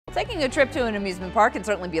Taking a trip to an amusement park can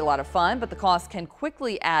certainly be a lot of fun, but the cost can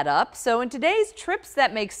quickly add up. So in today's Trips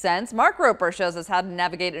That Make Sense, Mark Roper shows us how to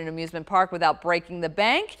navigate an amusement park without breaking the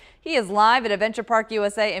bank. He is live at Adventure Park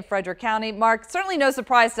USA in Frederick County. Mark, certainly no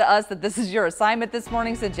surprise to us that this is your assignment this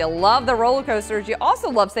morning since you love the roller coasters. You also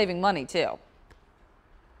love saving money too.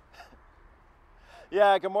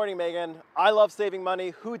 Yeah, good morning, Megan. I love saving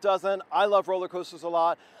money. Who doesn't? I love roller coasters a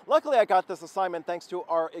lot. Luckily, I got this assignment thanks to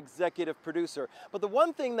our executive producer. But the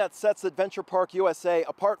one thing that sets Adventure Park USA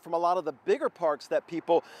apart from a lot of the bigger parks that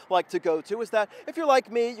people like to go to is that if you're like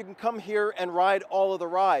me, you can come here and ride all of the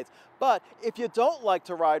rides. But if you don't like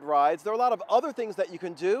to ride rides, there are a lot of other things that you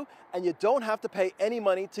can do, and you don't have to pay any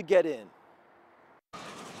money to get in.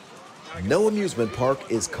 No amusement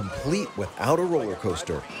park is complete without a roller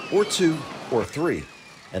coaster, or two, or three.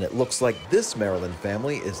 And it looks like this Maryland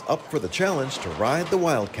family is up for the challenge to ride the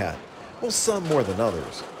Wildcat. Well, some more than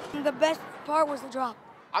others. The best part was the drop.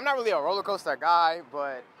 I'm not really a roller coaster guy,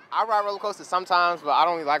 but I ride roller coasters sometimes, but I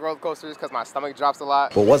don't really like roller coasters because my stomach drops a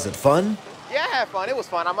lot. But was it fun? Yeah, I had fun. It was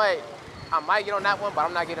fun. I might get on that one, but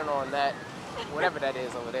I'm not getting on that, whatever that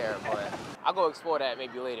is over there. But I'll go explore that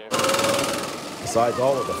maybe later. Besides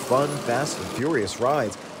all of the fun, fast, and furious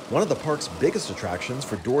rides, one of the park's biggest attractions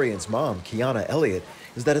for Dorian's mom, Kiana Elliott,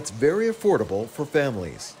 is that it's very affordable for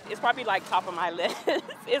families. It's probably like top of my list.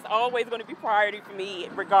 It's always going to be priority for me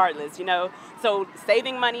regardless, you know. So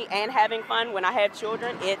saving money and having fun when I have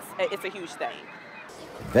children, it's a huge thing.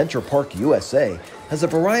 Adventure Park USA has a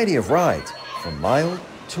variety of rides, from mild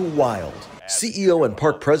to wild. CEO and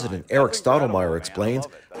park president Eric Stottlemyre explains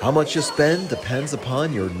how much you spend depends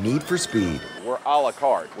upon your need for speed. We're a la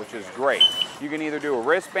carte, which is great. You can either do a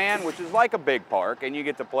wristband, which is like a big park, and you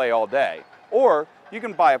get to play all day, or you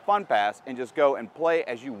can buy a fun pass and just go and play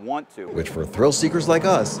as you want to. Which for thrill seekers like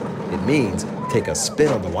us, it means take a spin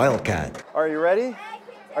on the Wildcat. Are you ready?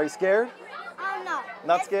 Are you scared? No.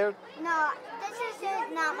 Not scared? No, this is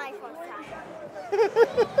not my first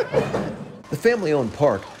time. The family-owned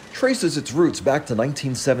park traces its roots back to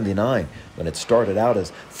 1979, when it started out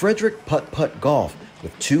as Frederick Putt-Putt Golf,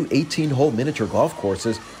 with two 18-hole miniature golf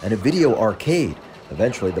courses and a video arcade.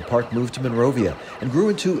 Eventually, the park moved to Monrovia and grew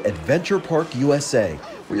into Adventure Park USA,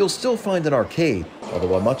 where you'll still find an arcade,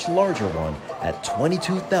 although a much larger one at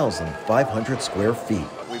 22,500 square feet.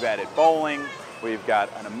 We've added bowling. We've got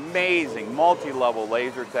an amazing multi-level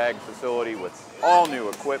laser tag facility with all new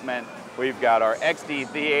equipment. We've got our XD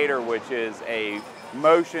Theater, which is a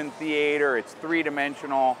motion theater. It's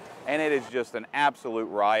three-dimensional, and it is just an absolute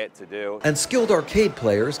riot to do. And skilled arcade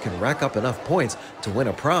players can rack up enough points to win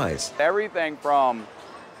a prize. Everything from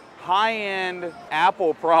high-end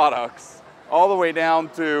Apple products all the way down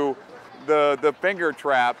to the finger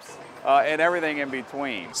traps and everything in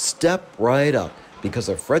between. Step right up. Because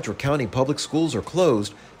if Frederick County Public Schools are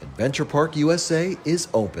closed, Adventure Park USA is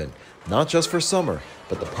open. Not just for summer,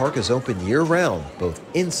 but the park is open year-round, both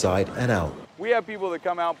inside and out. We have people that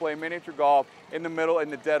come out and play miniature golf in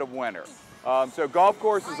the dead of winter. So golf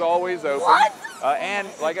course is always open. And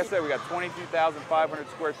like I said, we got 22,500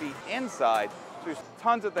 square feet inside. So there's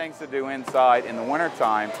tons of things to do inside in the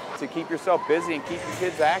wintertime to keep yourself busy and keep your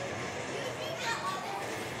kids active.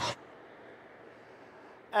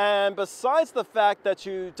 And besides the fact that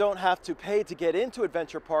you don't have to pay to get into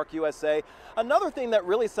Adventure Park USA, another thing that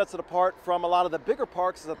really sets it apart from a lot of the bigger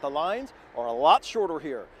parks is that the lines are a lot shorter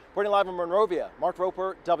here. Reporting live in Monrovia, Mark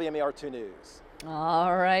Roper, WMER2 News.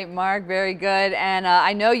 All right, Mark, very good. And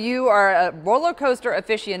I know you are a roller coaster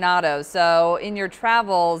aficionado. So in your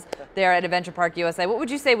travels there at Adventure Park USA, what would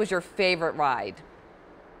you say was your favorite ride?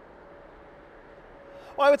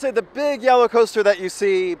 Well, I would say the big yellow coaster that you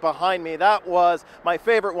see behind me, that was my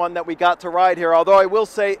favorite one that we got to ride here, although I will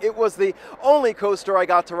say it was the only coaster I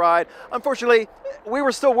got to ride. Unfortunately, we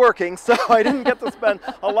were still working, so I didn't get to spend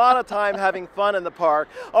a lot of time having fun in the park.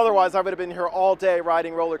 Otherwise, I would have been here all day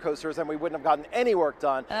riding roller coasters and we wouldn't have gotten any work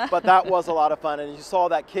done. But that was a lot of fun, and you saw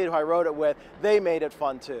that kid who I rode it with, they made it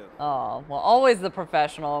fun too. Oh, well, always the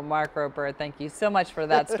professional, Mark Roper. Thank you so much for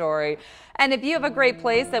that story. And if you have a great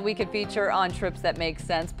place that we could feature on Trips That Make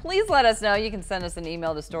Sense, please let us know. You can send us an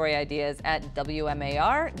email to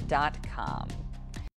storyideas@wmar.com.